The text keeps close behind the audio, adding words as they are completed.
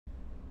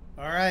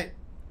All right,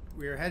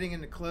 we are heading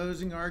into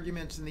closing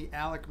arguments in the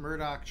Alec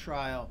Murdaugh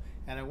trial,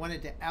 and I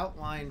wanted to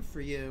outline for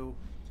you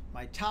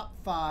my top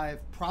 5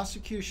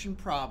 prosecution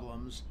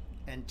problems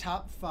and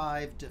top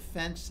 5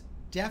 defense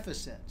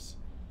deficits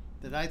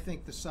that I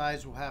think the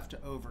sides will have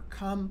to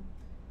overcome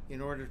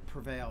in order to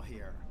prevail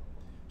here.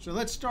 So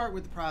let's start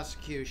with the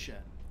prosecution.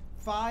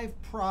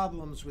 5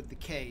 problems with the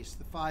case,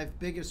 the 5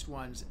 biggest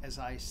ones as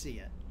I see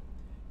it.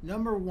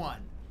 Number 1,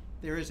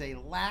 there is a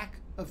lack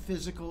of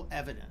physical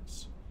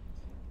evidence.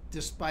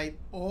 Despite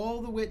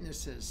all the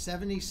witnesses,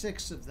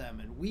 76 of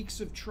them, and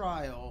weeks of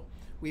trial,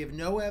 we have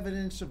no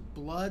evidence of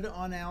blood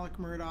on Alec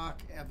Murdaugh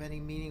of any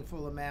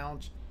meaningful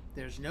amount.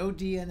 There's no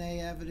DNA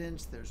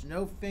evidence. There's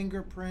no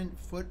fingerprint,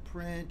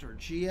 footprint, or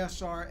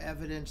GSR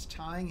evidence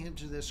tying him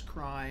to this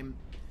crime.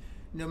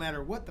 No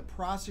matter what the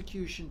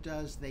prosecution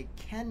does, they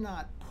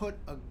cannot put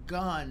a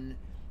gun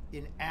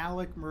in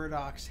Alec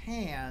Murdaugh's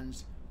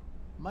hands,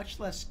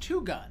 much less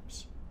 2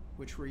 guns,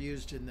 which were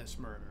used in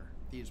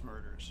these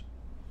murders.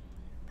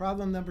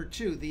 Problem number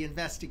 2, the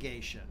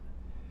investigation.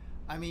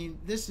 I mean,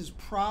 this is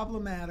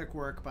problematic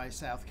work by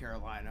South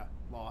Carolina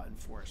law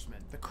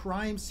enforcement. The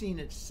crime scene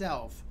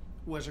itself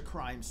was a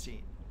crime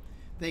scene.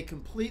 They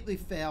completely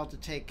failed to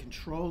take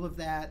control of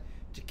that,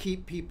 to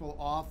keep people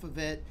off of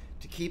it,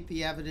 to keep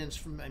the evidence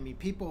from,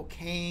 people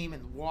came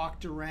and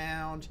walked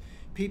around,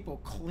 people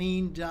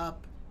cleaned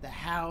up the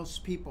house,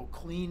 people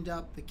cleaned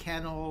up the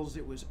kennels.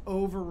 It was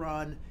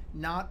overrun,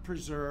 not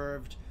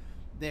preserved.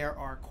 There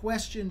are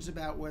questions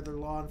about whether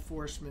law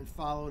enforcement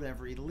followed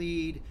every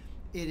lead.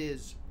 It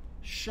is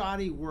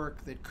shoddy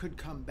work that could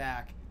come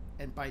back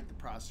and bite the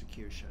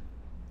prosecution.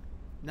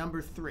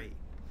 Number 3,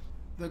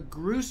 the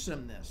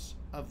gruesomeness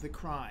of the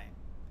crime.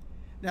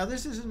 Now,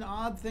 this is an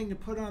odd thing to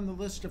put on the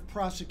list of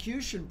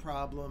prosecution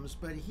problems,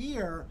 but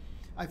here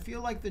I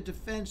feel like the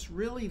defense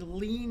really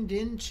leaned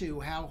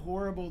into how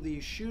horrible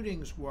these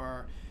shootings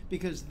were,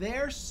 because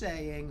they're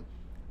saying,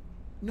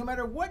 no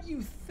matter what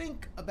you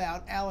think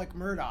about Alec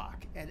Murdaugh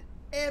and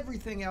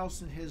everything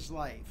else in his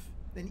life,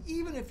 then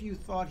even if you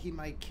thought he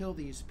might kill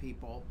these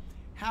people,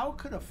 how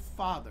could a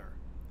father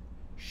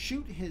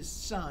shoot his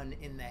son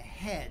in the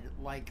head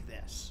like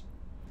this?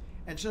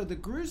 And so the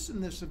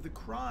gruesomeness of the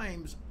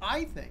crimes,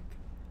 I think,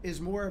 is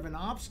more of an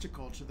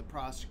obstacle to the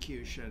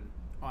prosecution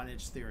on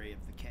its theory of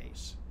the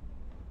case.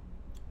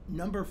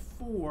 Number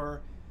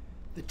 4,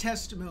 the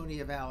testimony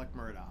of Alec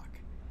Murdaugh.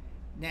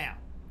 Now,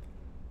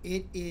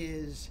 it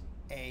is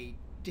a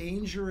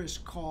dangerous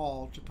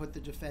call to put the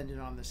defendant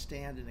on the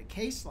stand in a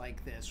case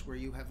like this where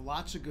you have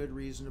lots of good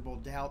reasonable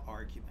doubt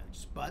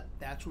arguments, but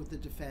that's what the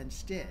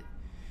defense did.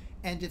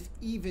 And if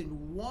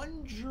even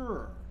one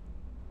juror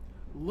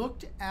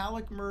looked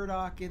Alec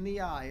Murdaugh in the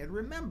eye, and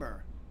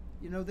remember,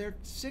 they're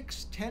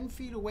 6-10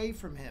 feet away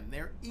from him,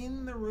 they're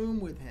in the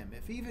room with him,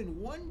 if even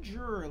one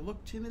juror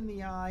looked him in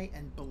the eye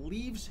and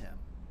believes him,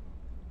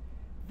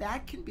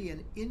 that can be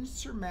an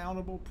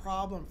insurmountable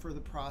problem for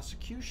the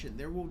prosecution.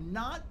 There will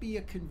not be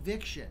a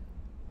conviction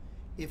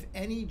if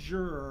any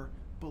juror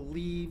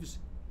believes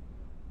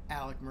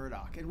Alec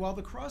Murdaugh. And while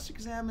the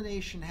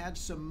cross-examination had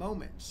some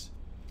moments,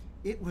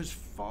 it was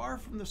far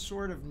from the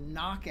sort of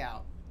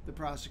knockout the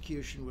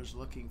prosecution was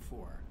looking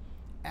for.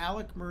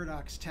 Alec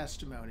Murdaugh's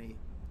testimony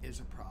is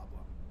a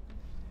problem.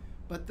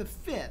 But the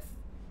 5th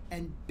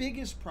and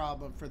biggest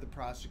problem for the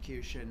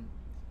prosecution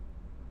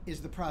is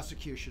the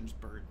prosecution's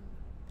burden.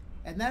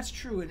 And that's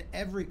true in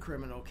every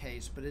criminal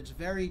case, but it's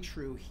very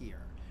true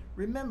here.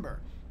 Remember,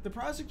 the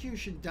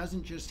prosecution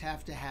doesn't just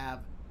have to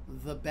have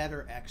the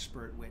better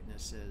expert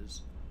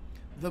witnesses,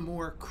 the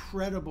more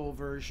credible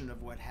version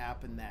of what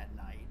happened that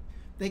night.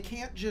 They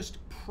can't just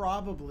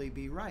probably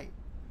be right.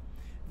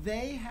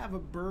 They have a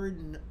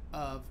burden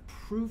of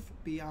proof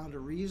beyond a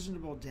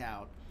reasonable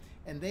doubt,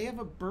 and they have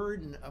a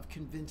burden of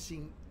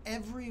convincing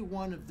every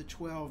one of the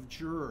 12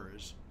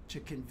 jurors to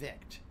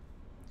convict.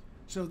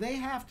 So they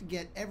have to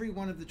get every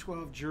one of the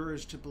 12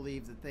 jurors to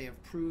believe that they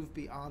have proved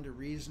beyond a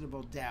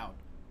reasonable doubt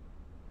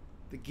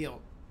the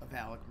guilt of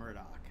Alec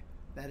Murdaugh.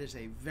 That is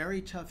a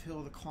very tough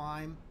hill to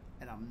climb,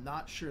 and I'm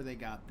not sure they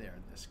got there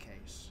in this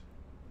case.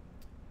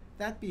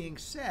 That being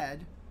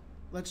said,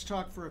 let's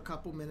talk for a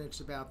couple minutes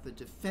about the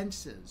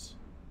defense's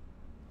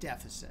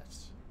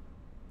deficits.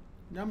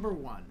 Number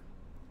 1,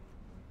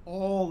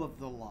 all of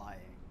the lying.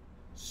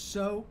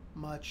 So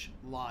much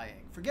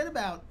lying. Forget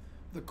about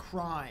the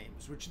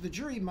crimes, which the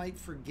jury might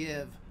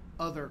forgive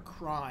other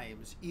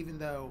crimes, even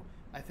though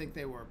I think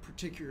they were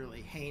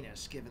particularly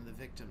heinous given the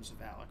victims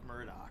of Alec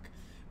Murdaugh.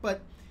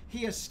 But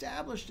he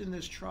established in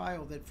this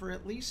trial that for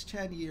at least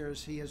 10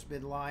 years he has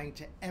been lying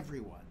to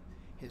everyone,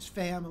 his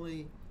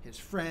family, his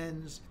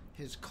friends,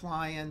 his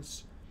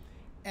clients,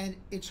 and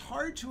it's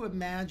hard to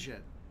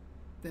imagine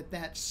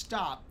that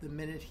stopped the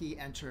minute he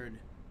entered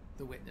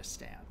the witness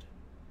stand.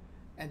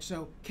 And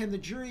so, can the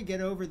jury get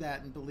over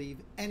that and believe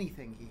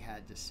anything he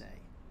had to say?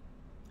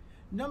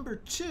 Number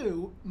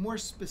 2, more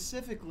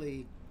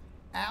specifically,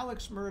 Alec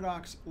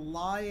Murdaugh's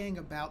lying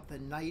about the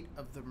night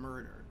of the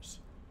murders.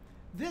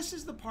 This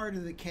is the part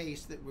of the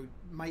case that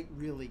might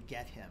really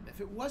get him. If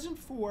it wasn't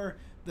for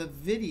the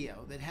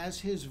video that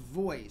has his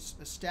voice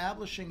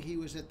establishing he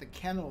was at the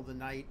kennel the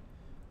night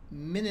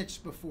minutes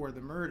before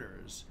the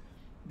murders,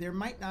 there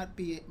might not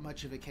be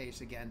much of a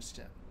case against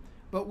him.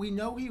 But we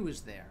know he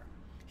was there.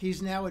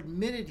 He's now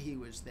admitted he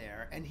was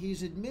there, and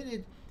he's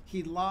admitted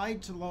he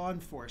lied to law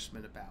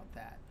enforcement about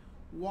that.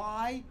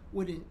 Why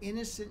would an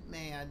innocent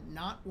man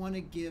not want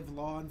to give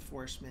law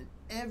enforcement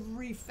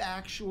every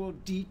factual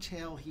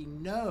detail he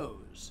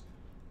knows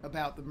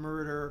about the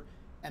murder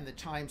and the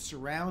time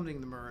surrounding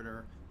the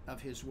murder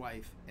of his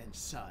wife and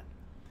son?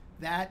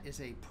 That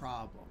is a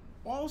problem.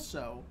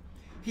 Also,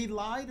 he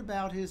lied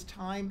about his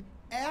time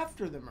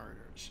after the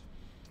murders.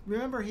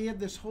 Remember, he had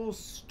this whole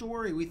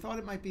story. We thought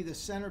it might be the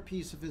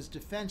centerpiece of his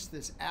defense,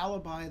 this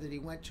alibi that he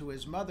went to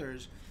his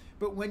mother's.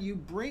 But when you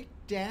break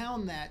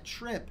down that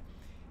trip,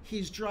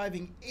 he's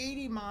driving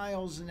 80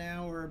 miles an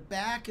hour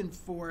back and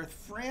forth,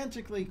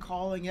 frantically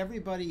calling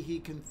everybody he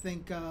can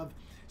think of,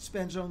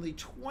 spends only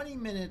 20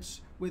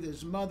 minutes with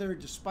his mother,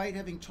 despite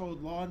having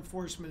told law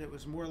enforcement it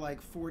was more like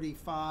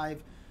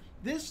 45.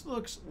 This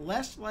looks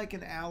less like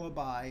an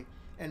alibi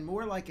and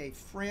more like a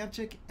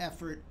frantic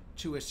effort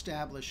to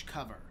establish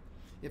cover.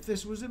 If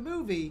this was a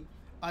movie,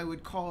 I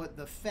would call it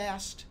The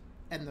Fast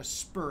and the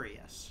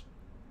Spurious.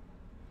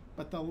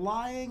 But the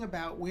lying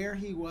about where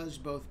he was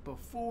both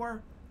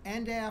before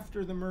and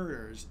after the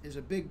murders is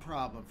a big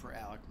problem for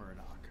Alec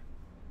Murdaugh.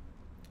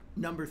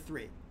 Number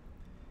 3,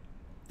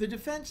 the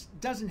defense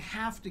doesn't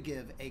have to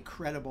give a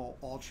credible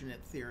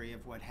alternate theory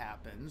of what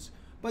happens,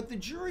 but the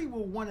jury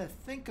will want to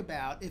think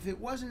about, if it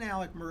wasn't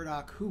Alec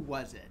Murdaugh, who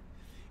was it?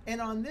 And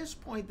on this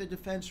point, the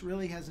defense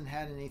really hasn't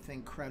had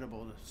anything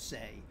credible to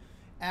say.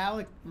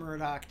 Alec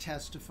Murdaugh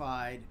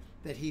testified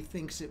that he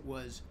thinks it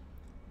was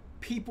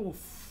people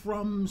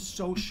from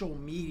social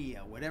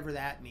media, whatever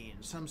that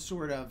means, some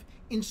sort of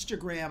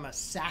Instagram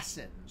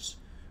assassins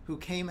who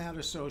came out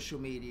of social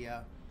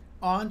media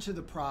onto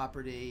the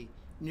property,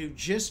 knew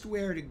just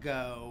where to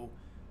go,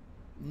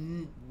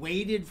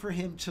 waited for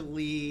him to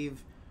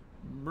leave,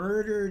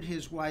 murdered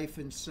his wife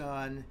and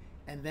son,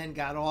 and then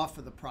got off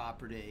of the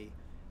property.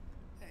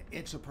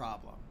 It's a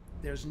problem.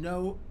 There's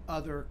no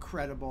other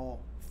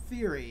credible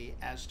theory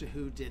as to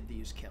who did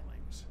these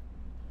killings.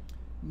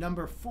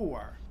 Number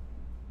 4,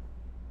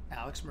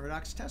 Alex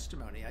Murdaugh's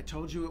testimony. I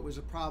told you it was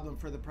a problem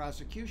for the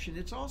prosecution.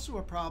 It's also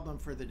a problem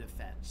for the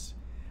defense.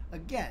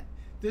 Again,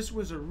 this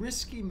was a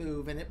risky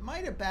move, and it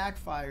might have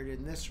backfired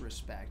in this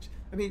respect.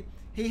 I mean,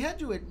 he had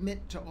to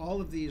admit to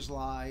all of these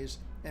lies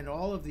and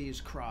all of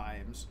these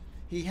crimes.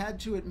 He had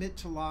to admit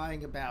to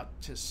lying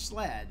to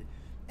SLED,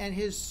 and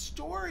his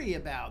story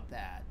about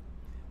that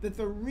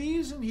the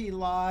reason he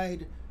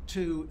lied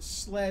to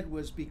SLED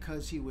was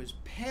because he was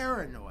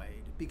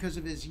paranoid, because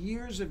of his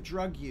years of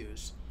drug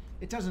use,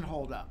 it doesn't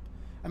hold up.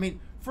 I mean,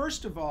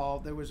 first of all,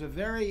 there was a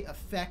very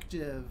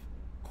effective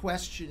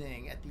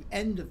questioning at the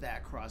end of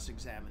that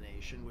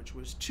cross-examination, which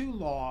was too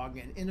long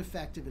and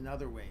ineffective in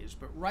other ways.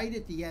 But right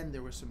at the end,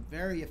 there were some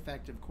very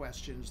effective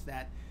questions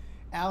that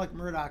Alec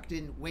Murdaugh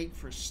didn't wait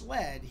for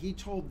SLED. He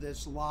told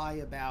this lie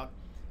about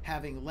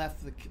having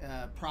left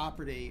the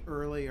property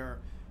earlier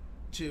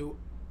to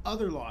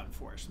other law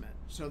enforcement.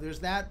 So there's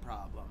that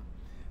problem.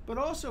 But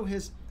also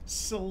his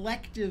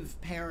selective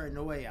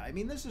paranoia. I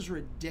mean, this is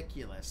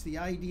ridiculous. The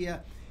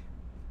idea,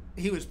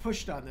 he was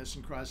pushed on this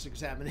in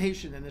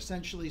cross-examination and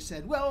essentially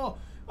said, well,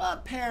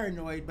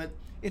 paranoid, but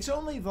it's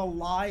only the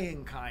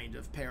lying kind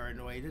of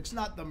paranoid. It's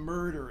not the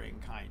murdering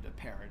kind of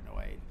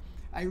paranoid.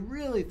 I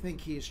really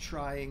think he's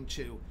trying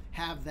to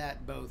have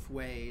that both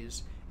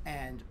ways,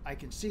 and I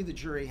can see the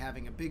jury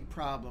having a big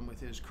problem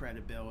with his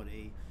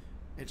credibility.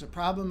 It's a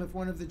problem if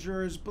one of the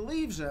jurors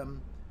believes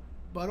him,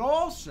 but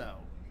also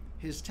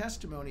his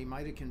testimony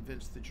might have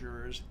convinced the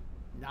jurors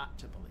not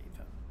to believe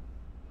him.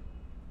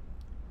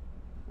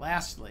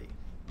 Lastly,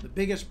 the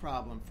biggest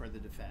problem for the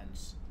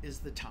defense is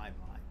the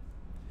timeline.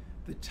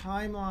 The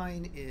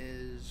timeline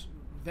is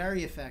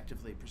very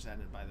effectively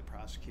presented by the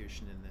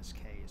prosecution in this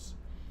case,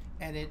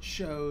 and it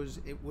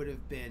shows it would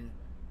have been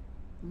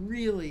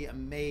really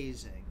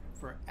amazing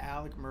for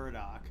Alec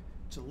Murdaugh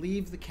to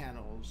leave the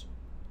kennels,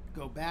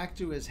 go back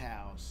to his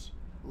house,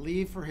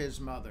 leave for his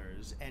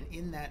mother's, and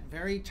in that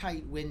very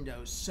tight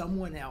window,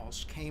 someone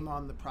else came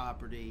on the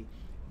property,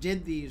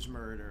 did these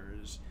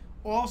murders,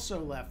 also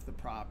left the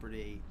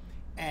property,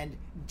 and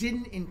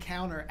didn't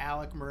encounter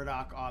Alec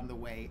Murdaugh on the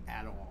way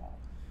at all.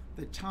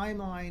 The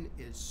timeline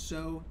is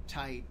so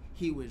tight.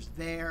 He was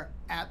there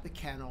at the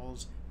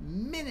kennels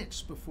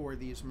minutes before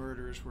these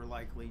murders were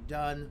likely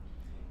done.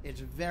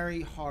 It's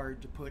very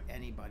hard to put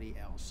anybody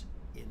else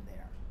in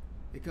there.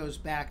 It goes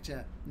back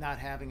to not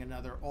having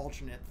another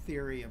alternate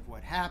theory of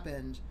what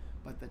happened,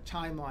 but the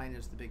timeline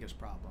is the biggest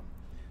problem.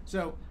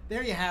 So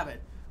there you have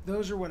it.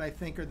 Those are what I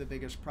think are the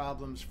biggest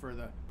problems for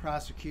the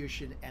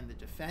prosecution and the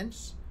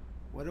defense.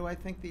 What do I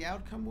think the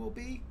outcome will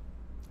be?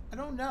 I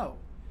don't know.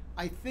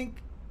 I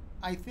think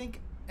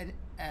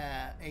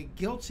a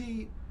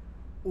guilty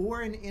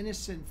or an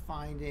innocent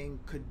finding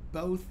could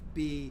both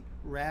be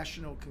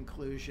rational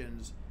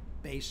conclusions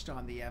based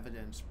on the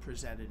evidence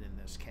presented in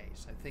this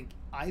case. I think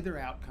either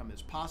outcome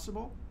is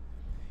possible.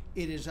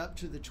 It is up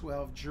to the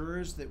 12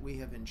 jurors that we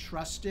have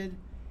entrusted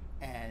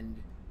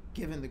and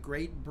given the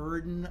great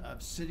burden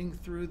of sitting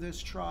through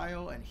this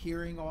trial and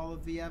hearing all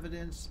of the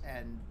evidence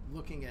and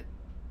looking at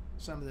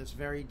some of this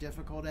very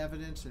difficult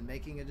evidence and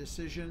making a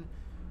decision.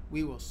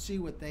 We will see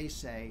what they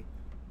say.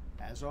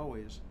 As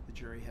always, the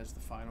jury has the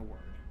final word.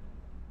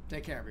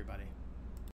 Take care, everybody.